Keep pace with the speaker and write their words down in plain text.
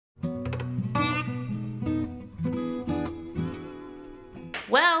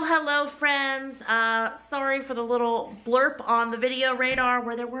Well, hello friends. Sorry for the little blurb on the video radar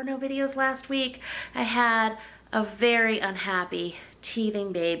where there were no videos last week. I had a very unhappy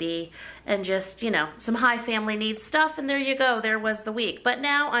teething baby and just, some high family needs stuff, and there you go. There was the week. But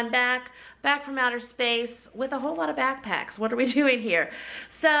now I'm back from outer space with a whole lot of backpacks. What are we doing here?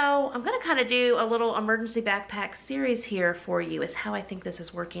 So I'm gonna kind of do a little emergency backpack series here for you, is how I think this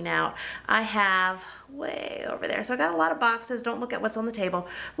is working out. I have way over there. So I got a lot of boxes. Don't look at what's on the table.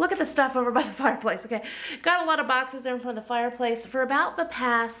 Look at the stuff over by the fireplace, okay? Got a lot of boxes there in front of the fireplace for about the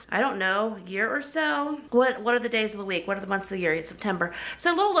past, I don't know, year or so. What are the days of the week? What are the months of the year? It's September.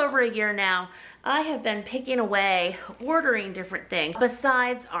 So a little over a year now, I have been picking away, ordering different things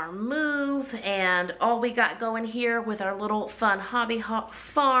besides our move and all we got going here with our little fun hobby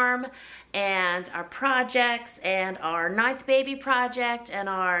farm and our projects and our 9th baby project and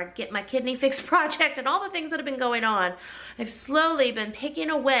our get my kidney fixed project and all the things that have been going on. I've slowly been picking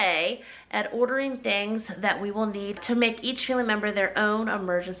away at ordering things that we will need to make each family member their own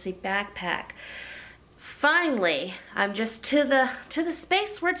emergency backpack. Finally, I'm just to the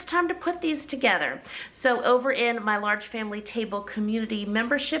space where it's time to put these together. So over in my large family table community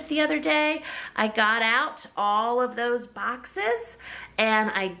membership the other day, I got out all of those boxes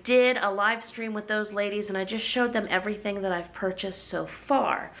and I did a live stream with those ladies and I just showed them everything that I've purchased so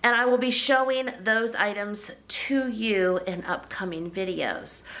far. And I will be showing those items to you in upcoming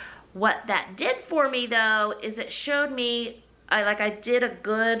videos. What that did for me though is it showed me, I did a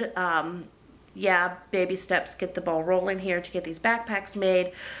good, yeah, baby steps, get the ball rolling here to get these backpacks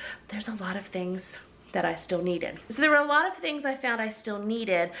made. There's a lot of things that I still needed. So there were a lot of things I found I still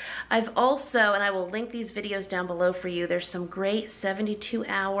needed. I've also, and I will link these videos down below for you, there's some great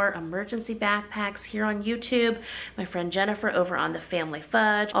 72-hour emergency backpacks here on YouTube. My friend Jennifer over on The Family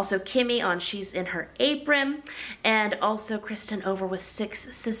Fudge. Also Kimmy on She's in Her Apron. And also Kristen over with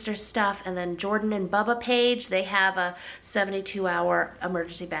Six Sisters Stuff. And then Jordan and Bubba page, they have a 72-hour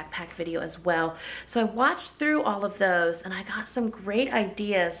emergency backpack video as well. So I watched through all of those and I got some great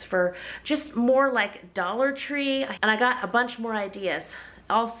ideas for just more like Dollar Tree, and I got a bunch more ideas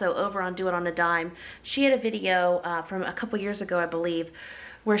also over on Do It on a Dime. She had a video from a couple years ago, I believe,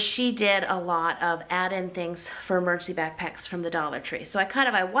 where she did a lot of add-in things for emergency backpacks from the Dollar Tree. So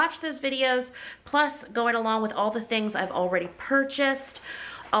I watched those videos, plus going along with all the things I've already purchased.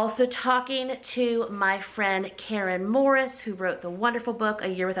 Also talking to my friend Karen Morris, who wrote the wonderful book, A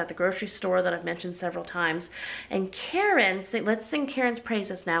Year Without the Grocery Store, that I've mentioned several times. And Karen, let's sing Karen's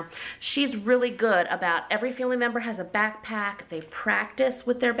praises now. She's really good about every family member has a backpack. They practice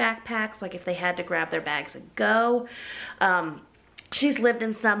with their backpacks, like if they had to grab their bags and go. She's lived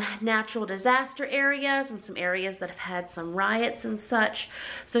in some natural disaster areas and some areas that have had some riots and such.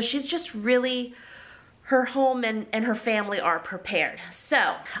 So she's just really, her home and her family are prepared.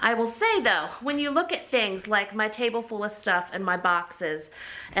 So I will say though, when you look at things like my table full of stuff and my boxes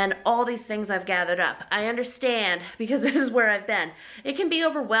and all these things I've gathered up, I understand, because this is where I've been. It can be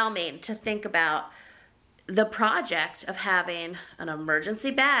overwhelming to think about the project of having an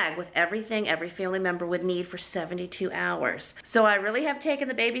emergency bag with everything every family member would need for 72 hours. So I really have taken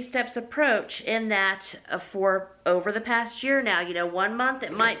the baby steps approach in that for over the past year now. 1 month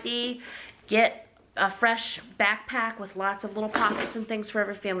it might be get a fresh backpack with lots of little pockets and things for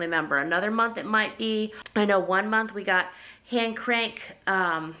every family member. Another month it might be, I know 1 month we got hand crank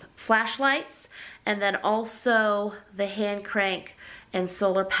flashlights, and then also the hand crank and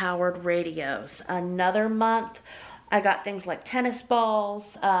solar powered radios. Another month I got things like tennis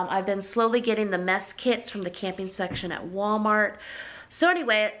balls. I've been slowly getting the mess kits from the camping section at Walmart. So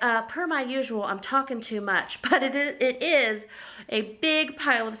anyway, per my usual, I'm talking too much, but it is a big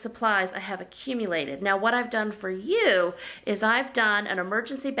pile of supplies I have accumulated. Now what I've done for you is I've done an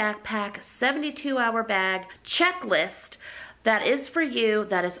emergency backpack 72-hour bag checklist that is for you,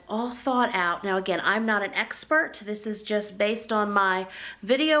 that is all thought out. Now again, I'm not an expert. This is just based on my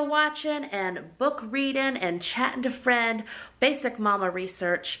video watching and book reading and chatting to friend, basic mama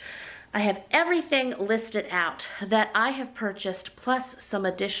research. I have everything listed out that I have purchased, plus some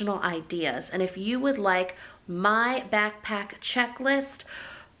additional ideas. And if you would like my backpack checklist,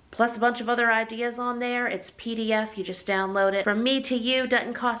 plus a bunch of other ideas on there, it's PDF, you just download it. From me to you,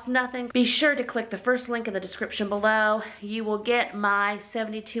 doesn't cost nothing. Be sure to click the first link in the description below. You will get my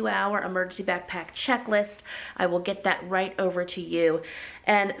 72-hour emergency backpack checklist. I will get that right over to you.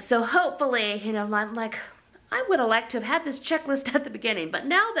 And so hopefully, I'm like, I would have liked to have had this checklist at the beginning, but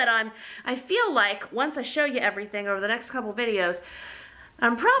now that I feel like once I show you everything over the next couple videos,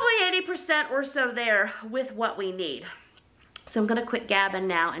 I'm probably 80% or so there with what we need. So I'm gonna quit gabbing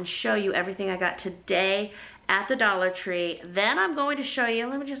now and show you everything I got today at the Dollar Tree. Then I'm going to show you,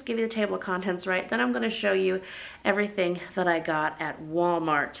 let me just give you the table of contents right, then I'm gonna show you everything that I got at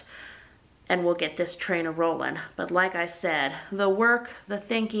Walmart, and we'll get this train a-rolling. But like I said, the work, the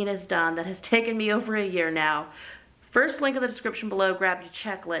thinking is done. That has taken me over a year now. First link in the description below, grab your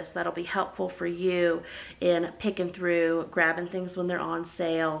checklist. That'll be helpful for you in picking through, grabbing things when they're on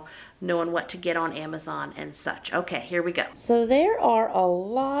sale, knowing what to get on Amazon and such. Okay, here we go. So there are a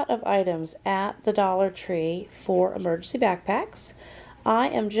lot of items at the Dollar Tree for emergency backpacks. I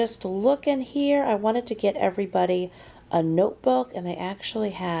am just looking here. I wanted to get everybody a notebook, and they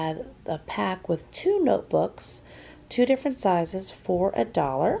actually had a pack with 2 notebooks, 2 different sizes for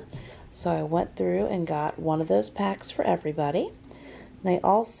 $1. So I went through and got one of those packs for everybody. They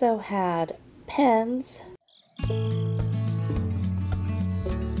also had pens.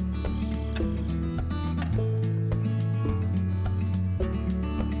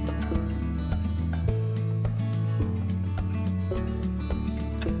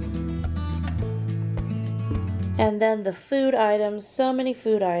 And then the food items, so many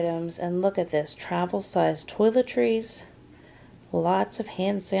food items, and look at this, travel-sized toiletries. Lots of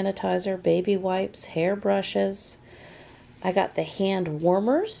hand sanitizer, baby wipes, hairbrushes. I got the hand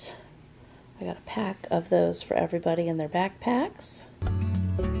warmers. I got a pack of those for everybody in their backpacks.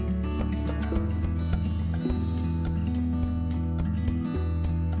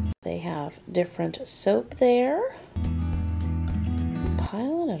 They have different soap there.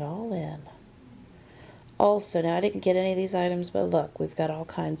 Piling it all in. Also, now I didn't get any of these items, but look, we've got all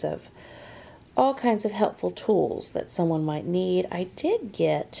kinds of helpful tools that someone might need. I did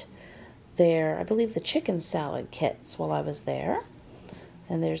get their, I believe, the chicken salad kits while I was there.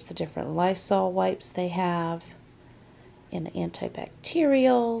 And there's the different Lysol wipes they have and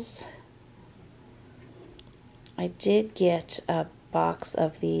antibacterials. I did get a box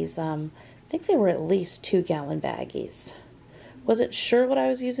of these, I think they were at least 2-gallon baggies. Wasn't sure what I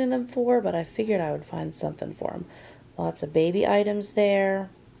was using them for, but I figured I would find something for them. Lots of baby items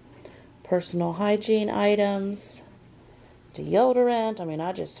there. Personal hygiene items, deodorant. I mean,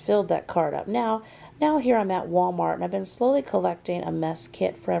 I just filled that cart up. Now here I'm at Walmart, and I've been slowly collecting a mess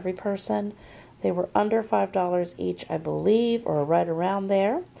kit for every person. They were under $5 each, I believe, or right around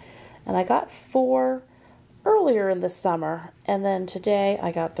there. And I got 4 earlier in the summer, and then today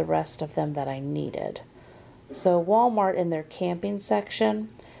I got the rest of them that I needed. So Walmart, in their camping section,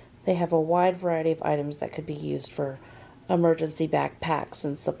 they have a wide variety of items that could be used for emergency backpacks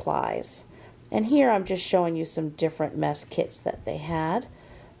and supplies. And here I'm just showing you some different mess kits that they had.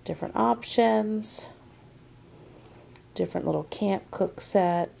 Different options, different little camp cook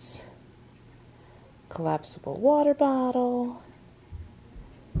sets, collapsible water bottle.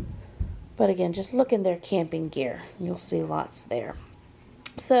 But again, just look in their camping gear. You'll see lots there.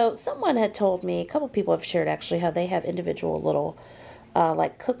 So someone had told me, a couple people have shared actually, how they have individual little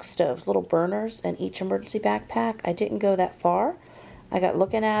like cook stoves, little burners in each emergency backpack. I didn't go that far. I got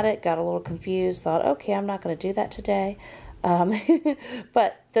looking at it, got a little confused, thought, okay, I'm not going to do that today.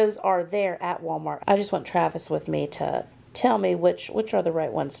 But those are there at Walmart. I just want Travis with me to tell me which are the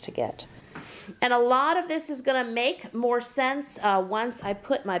right ones to get. And a lot of this is going to make more sense once I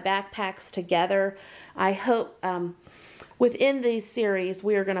put my backpacks together. I hope within these series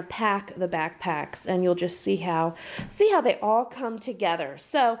we are going to pack the backpacks, and you'll just see how they all come together.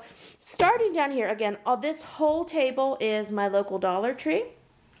 So starting down here, again, this whole table is my local Dollar Tree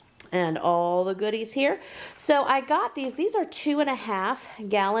and all the goodies here. So I got these are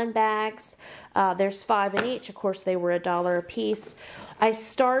 2.5-gallon bags. There's 5 in each. Of course, they were $1 a piece. I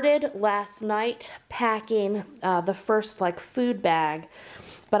started last night packing the first food bag,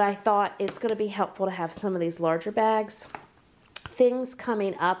 but I thought it's going to be helpful to have some of these larger bags. Things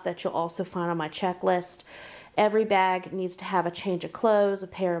coming up that you'll also find on my checklist. Every bag needs to have a change of clothes, a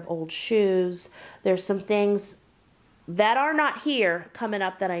pair of old shoes. There's some things that are not here coming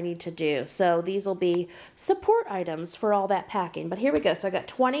up that I need to do. So these will be support items for all that packing. But here we go. So I got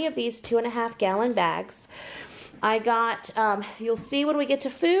 20 of these 2.5-gallon bags. I got, you'll see when we get to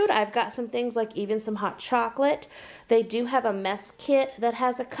food, I've got some things like even some hot chocolate. They do have a mess kit that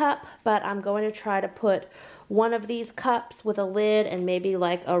has a cup, but I'm going to try to put one of these cups with a lid and maybe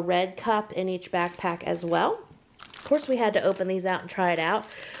like a red cup in each backpack as well. Of course, we had to open these out and try it out.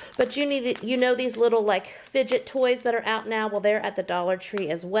 But you know these little fidget toys that are out now? Well, they're at the Dollar Tree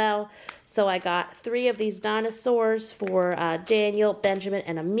as well. So I got 3 of these dinosaurs for Daniel, Benjamin,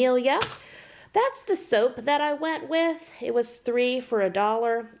 and Amelia. That's the soap that I went with. It was 3 for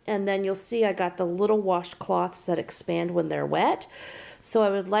 $1. And then you'll see I got the little washcloths that expand when they're wet. So I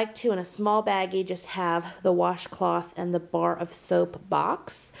would like to, in a small baggie, just have the washcloth and the bar of soap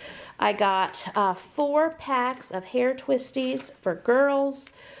box. I got 4 packs of hair twisties for girls.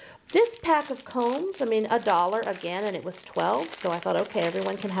 This pack of combs, I mean, $1 again, and it was 12, so I thought, okay,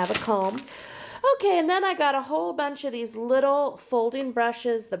 everyone can have a comb. Okay, and then I got a whole bunch of these little folding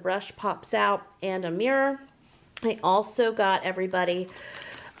brushes. The brush pops out, and a mirror. I also got everybody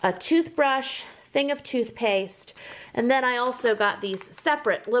a toothbrush, thing of toothpaste, and then I also got these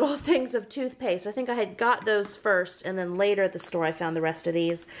separate little things of toothpaste. I think I had got those first, and then later at the store I found the rest of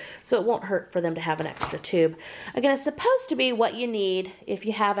these, so it won't hurt for them to have an extra tube. Again, it's supposed to be what you need if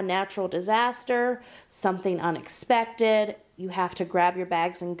you have a natural disaster, something unexpected, you have to grab your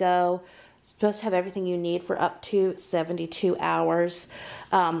bags and go. Supposed to have everything you need for up to 72 hours.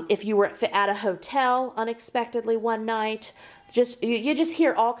 If you were at a hotel unexpectedly one night, you just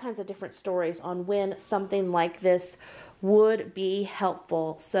hear all kinds of different stories on when something like this would be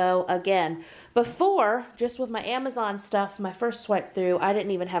helpful. So again, before, just with my Amazon stuff, my first swipe through, I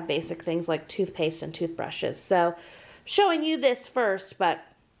didn't even have basic things like toothpaste and toothbrushes. So showing you this first, but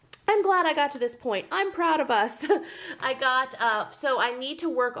I'm glad I got to this point. I'm proud of us. I got, so I need to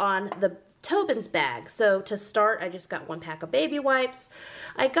work on the Tobin's bag. So to start, I just got 1 pack of baby wipes.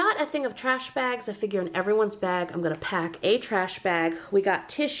 I got a thing of trash bags. I figure in everyone's bag, I'm going to pack a trash bag. We got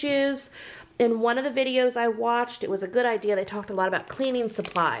tissues. In one of the videos I watched, it was a good idea. They talked a lot about cleaning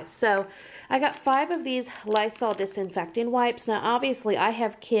supplies. So I got 5 of these Lysol disinfecting wipes. Now, obviously, I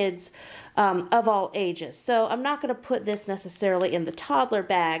have kids of all ages, so I'm not going to put this necessarily in the toddler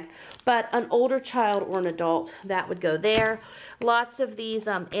bag, but an older child or an adult, that would go there. Lots of these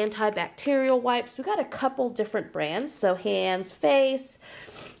antibacterial wipes. We got a couple different brands, so Hands, Face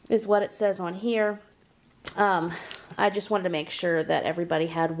is what it says on here. I just wanted to make sure that everybody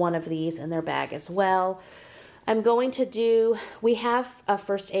had one of these in their bag as well. I'm going to do, we have a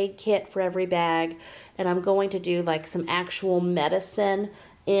first aid kit for every bag, and I'm going to do like some actual medicine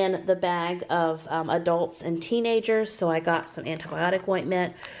in the bag of adults and teenagers. So I got some antibiotic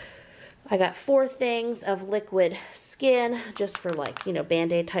ointment. I got 4 things of liquid skin, just for like, you know,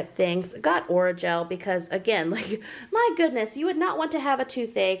 Band-Aid type things. I got Orajel because, again, like, my goodness, you would not want to have a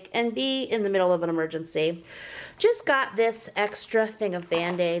toothache and be in the middle of an emergency. Just got this extra thing of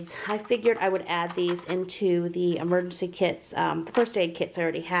Band-Aids. I figured I would add these into the emergency kits, the first aid kits I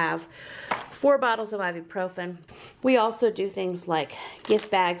already have. 4 bottles of ibuprofen. We also do things like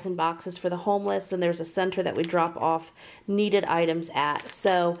gift bags and boxes for the homeless, and there's a center that we drop off needed items at.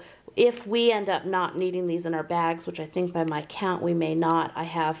 So if we end up not needing these in our bags, which I think by my count we may not, I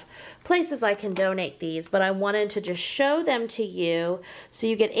have places I can donate these, but I wanted to just show them to you. So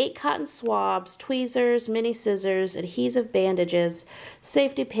you get 8 cotton swabs, tweezers, mini scissors, adhesive bandages,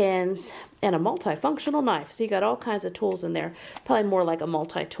 safety pins, and a multifunctional knife. So you got all kinds of tools in there. Probably more like a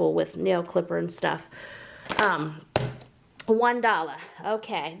multi-tool with nail clipper and stuff. $1.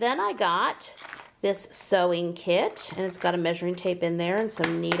 Okay, then I got this sewing kit, and it's got a measuring tape in there and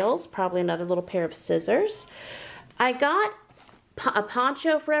some needles, probably another little pair of scissors. I got a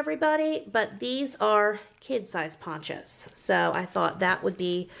poncho for everybody, but these are kid-size ponchos. So I thought that would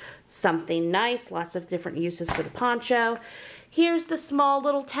be something nice. Lots of different uses for the poncho. Here's the small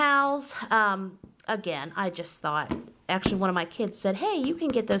little towels. Again, I just thought, actually one of my kids said, hey, you can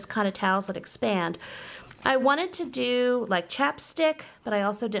get those kind of towels that expand. I wanted to do like chapstick, but I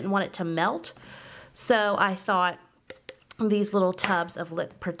also didn't want it to melt. So I thought these little tubs of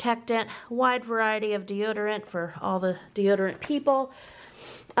lip protectant, wide variety of deodorant for all the deodorant people.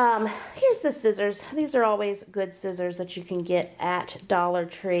 Here's the scissors. These are always good scissors that you can get at Dollar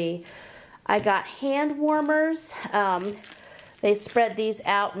Tree. I got hand warmers. They spread these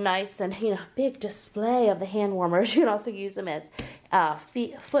out nice and, you know, big display of the hand warmers. You can also use them as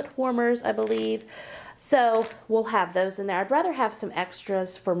foot warmers, I believe. So we'll have those in there. I'd rather have some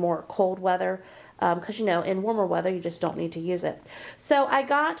extras for more cold weather because, you know, in warmer weather, you just don't need to use it. So I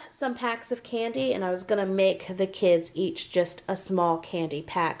got some packs of candy, and I was going to make the kids each just a small candy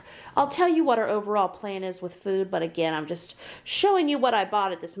pack. I'll tell you what our overall plan is with food, but again, I'm just showing you what I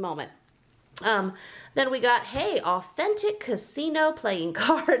bought at this moment. Then we got, hey, authentic casino playing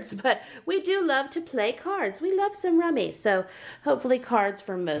cards, but we do love to play cards. We love some rummy, so hopefully cards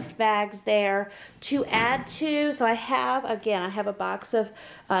for most bags there. To add to, so I have, again, I have a box of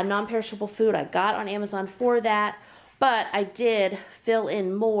non-perishable food I got on Amazon for that, but I did fill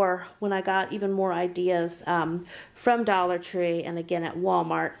in more when I got even more ideas from Dollar Tree and again at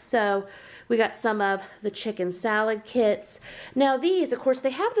Walmart. So we got some of the chicken salad kits. Now these, of course,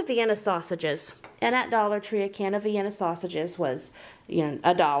 they have the Vienna sausages. And at Dollar Tree, a can of Vienna sausages was, you know,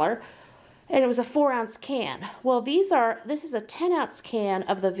 $1. And it was a 4-ounce can. Well, this is a 10-ounce can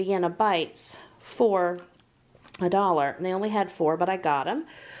of the Vienna Bites for $1. And they only had 4, but I got them.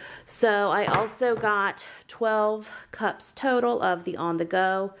 So I also got 12 cups total of the On The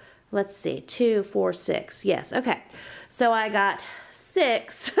Go. Let's see, 2, 4, 6. Yes, okay. So I got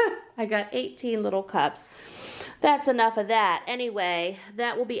 6. I got 18 little cups. That's enough of that. Anyway,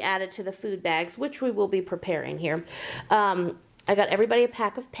 that will be added to the food bags, which we will be preparing here. I got everybody a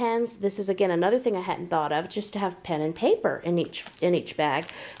pack of pens. This is, again, another thing I hadn't thought of, just to have pen and paper in each bag.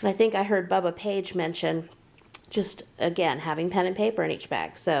 And I think I heard Bubba Page mention just, again, having pen and paper in each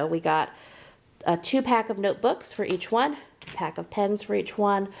bag. So we got a 2-pack of notebooks for each one, a pack of pens for each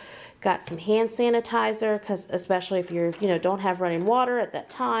one. Got some hand sanitizer, because especially if you're, don't have running water at that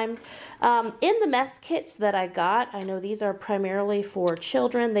time. In the mess kits that I got, I know these are primarily for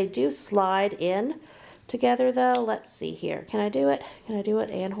children. They do slide in together though. Let's see here. Can I do it? Can I do it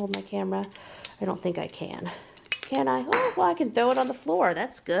and hold my camera? I don't think I can. Can I? Oh, well, I can throw it on the floor.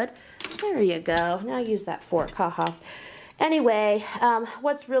 That's good. There you go. Now use that fork. Haha. Anyway,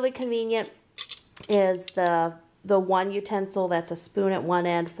 what's really convenient is the one utensil that's a spoon at one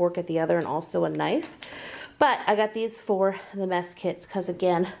end, fork at the other, and also a knife. But I got these for the mess kits because,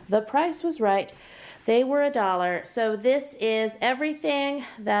 again, the price was right. They were $1. So this is everything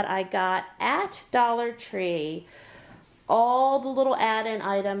that I got at Dollar Tree. All the little add-in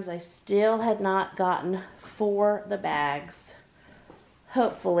items I still had not gotten for the bags.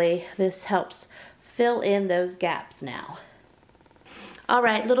 Hopefully this helps fill in those gaps now. All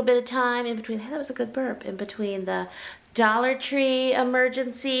right, a little bit of time in between. That was a good burp. In between the Dollar Tree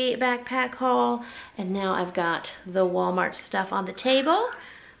emergency backpack haul, and now I've got the Walmart stuff on the table.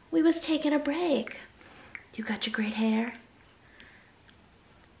 We was taking a break. You got your great hair?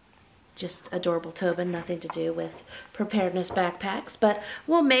 Just adorable Tobin, nothing to do with preparedness backpacks, but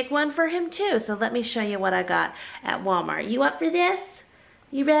we'll make one for him too. So let me show you what I got at Walmart. You up for this?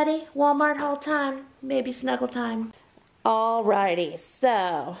 You ready? Walmart haul time, maybe snuggle time. Alrighty,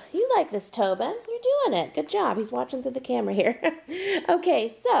 so you like this, Tobin? You're doing it. Good job. He's watching through the camera here. Okay,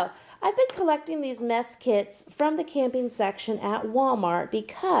 so I've been collecting these mess kits from the camping section at Walmart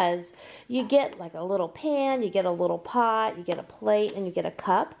because you get like a little pan, you get a little pot, you get a plate, and you get a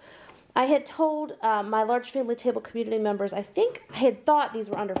cup. I had told my large family table community members, I think I had thought these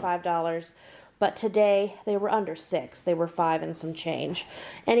were under $5, but today they were under $6. They were $5 and some change.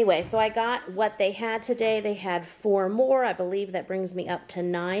 Anyway, so I got what they had today. They had 4 more. I believe that brings me up to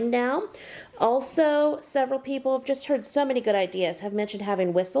 9 now. Also, several people have just heard so many good ideas, have mentioned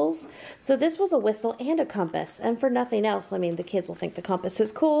having whistles. So this was a whistle and a compass. And for nothing else, I mean, the kids will think the compass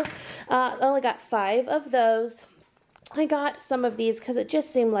is cool. I only got 5 of those. I got some of these because it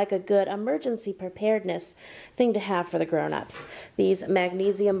just seemed like a good emergency preparedness thing to have for the grown-ups. These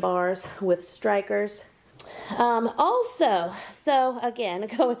magnesium bars with strikers. Also, so again,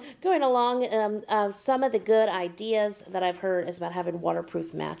 going along, some of the good ideas that I've heard is about having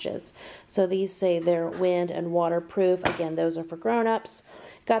waterproof matches. So these say they're wind and waterproof. Again, those are for grown-ups.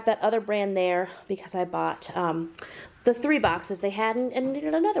 Got that other brand there because I bought the 3 boxes they had and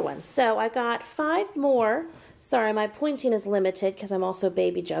needed another one. So I got 5 more. Sorry, my pointing is limited because I'm also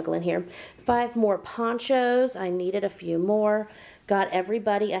baby juggling here. 5 more ponchos. I needed a few more. Got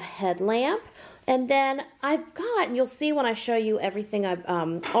everybody a headlamp. And then I've got, and you'll see when I show you everything I've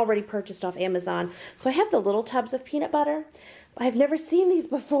already purchased off Amazon. So I have the little tubs of peanut butter. I've never seen these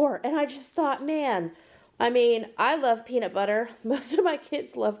before. And I just thought, man, I mean, I love peanut butter. Most of my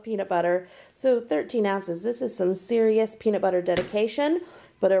kids love peanut butter. So 13 ounces. This is some serious peanut butter dedication.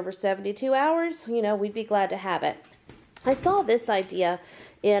 But over 72 hours, you know, we'd be glad to have it. I saw this idea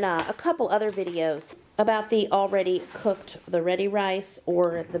in a couple other videos about the already cooked, the ready rice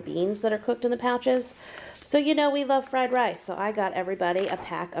or the beans that are cooked in the pouches. So, you know, we love fried rice. So I got everybody a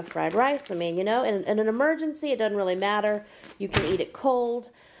pack of fried rice. I mean, you know, in an emergency, it doesn't really matter. You can eat it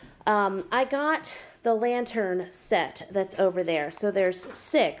cold. I got the lantern set that's over there. So there's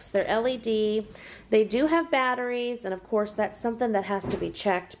 6. They're LED. They do have batteries, and of course that's something that has to be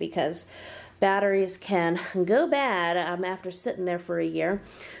checked because batteries can go bad after sitting there for a year.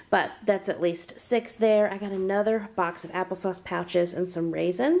 But that's at least 6 there. I got another box of applesauce pouches and some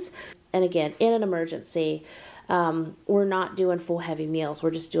raisins. And again, in an emergency, we're not doing full heavy meals.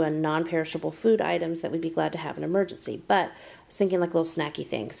 We're just doing non-perishable food items that we'd be glad to have in an emergency. But I was thinking like little snacky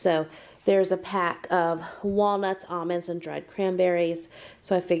things. So there's a pack of walnuts, almonds, and dried cranberries.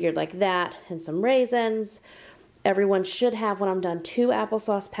 So I figured like that and some raisins. Everyone should have, when I'm done, 2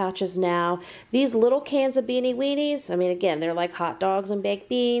 applesauce pouches now. These little cans of Beanie Weenies, I mean, again, they're like hot dogs and baked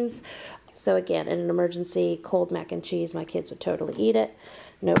beans. So again, in an emergency, cold mac and cheese, my kids would totally eat it.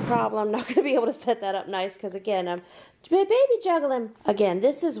 No problem. Not going to be able to set that up nice because again, I'm baby juggling. Again,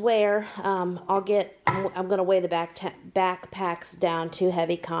 this is where I'm going to weigh the backpacks down to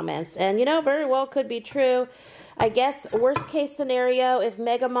heavy comments. And you know, very well could be true. I guess worst case scenario, if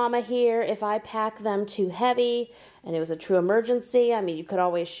Mega Mama here, if I pack them too heavy and it was a true emergency, I mean, you could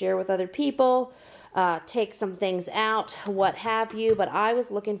always share with other people. Take some things out, what have you, but I was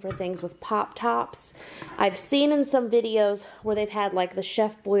looking for things with pop tops. I've seen in some videos where they've had like the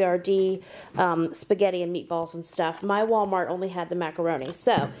Chef Boyardee spaghetti and meatballs and stuff. My Walmart only had the macaroni.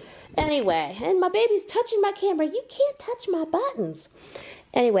 So anyway, and my baby's touching my camera. You can't touch my buttons.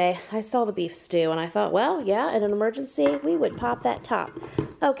 Anyway, I saw the beef stew and I thought, well, yeah, in an emergency, we would pop that top.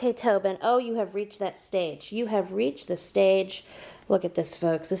 Okay, Tobin, oh, you have reached that stage. You have reached the stage. Look at this,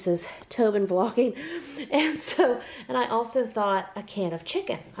 folks. This is Tobin vlogging. And I also thought a can of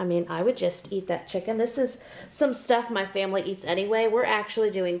chicken. I mean, I would just eat that chicken. This is some stuff my family eats anyway. We're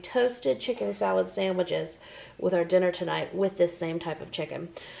actually doing toasted chicken salad sandwiches with our dinner tonight with this same type of chicken.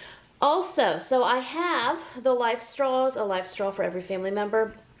 Also, so I have the Life Straws, a Life Straw for every family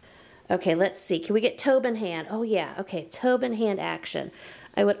member. Okay, let's see. Can we get Tobin hand? Oh, yeah. Okay, Tobin hand action.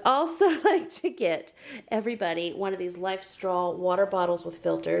 I would also like to get everybody one of these Life Straw water bottles with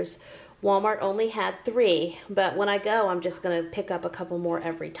filters. Walmart only had 3, but when I go, I'm just going to pick up a couple more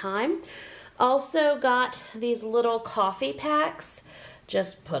every time. Also got these little coffee packs.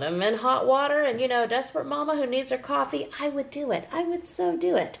 Just put them in hot water, and you know, desperate mama who needs her coffee, I would do it. I would so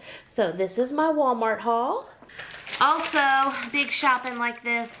do it. So this is my Walmart haul. Also, big shopping like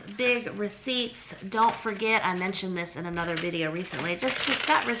this, big receipts. Don't forget, I mentioned this in another video recently. It's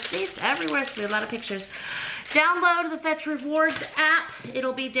got receipts everywhere. It's a lot of pictures. Download the Fetch Rewards app.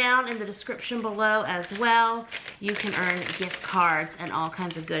 It'll be down in the description below as well. You can earn gift cards and all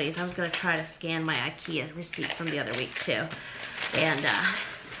kinds of goodies. I was going to try to scan my IKEA receipt from the other week too. And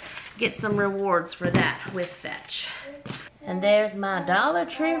get some rewards for that with Fetch. And there's my Dollar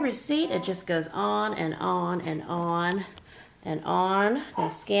Tree receipt. It just goes on and on and on and on.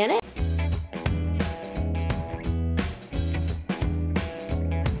 I'll scan it.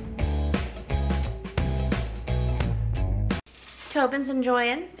 Tobin's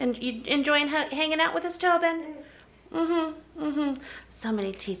enjoying. And you enjoying hanging out with us, Tobin? So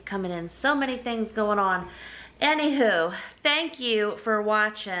many teeth coming in. So many things going on. Anywho, thank you for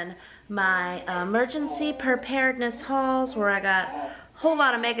watching my emergency preparedness hauls where I got a whole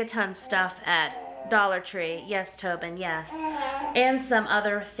lot of Megaton stuff at Dollar Tree. Yes, Tobin, yes. And some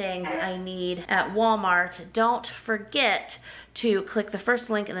other things I need at Walmart. Don't forget to click the first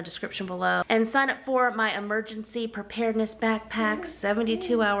link in the description below and sign up for my emergency preparedness backpack,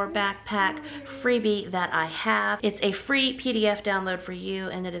 72-hour backpack freebie that I have. It's a free PDF download for you,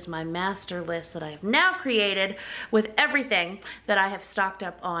 and it is my master list that I have now created with everything that I have stocked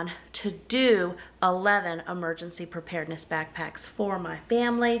up on to do 11 emergency preparedness backpacks for my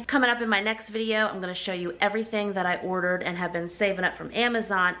family. Coming up in my next video, I'm going to show you everything that I ordered and have been saving up from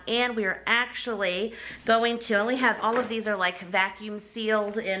Amazon, and we are actually going to only have all of these are like vacuum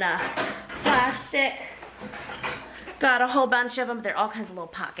sealed in a plastic. Got a whole bunch of them. They're all kinds of little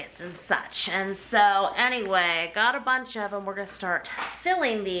pockets and such. And so anyway, got a bunch of them. We're going to start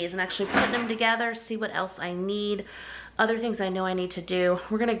filling these and actually putting them together, see what else I need. Other things I know I need to do.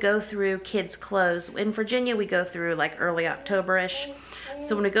 We're going to go through kids' clothes. In Virginia, we go through like early October-ish.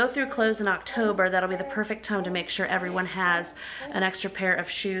 So when we go through clothes in October, that'll be the perfect time to make sure everyone has an extra pair of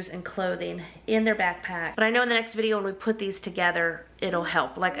shoes and clothing in their backpack. But I know in the next video when we put these together, it'll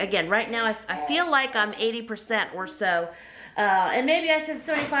help. Like again, right now I feel like I'm 80% or so. And maybe I said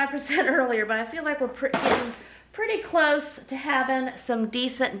 75% earlier, but I feel like we're getting pretty close to having some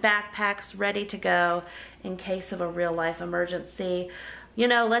decent backpacks ready to go in case of a real life emergency. You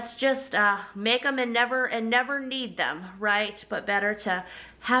know, let's just make them and never need them, right? But better to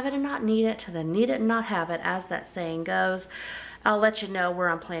have it and not need it than need it and not have it, as that saying goes. I'll let you know where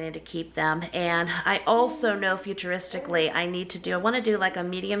I'm planning to keep them. And I also know futuristically I want to do like a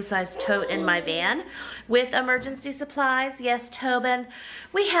medium-sized tote in my van with emergency supplies. Yes, Tobin.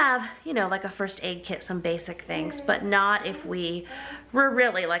 We have, you know, like a first aid kit, some basic things, but not if we were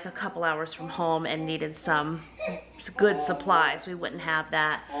really like a couple hours from home and needed some good supplies. We wouldn't have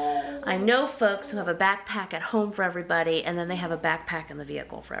that. I know folks who have a backpack at home for everybody and then they have a backpack in the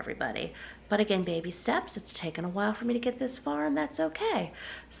vehicle for everybody. But again, baby steps. It's taken a while for me to get this far, and that's okay.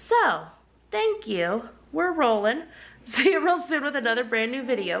 So, thank you. We're rolling. See you real soon with another brand new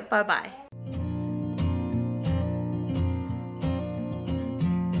video. Bye-bye.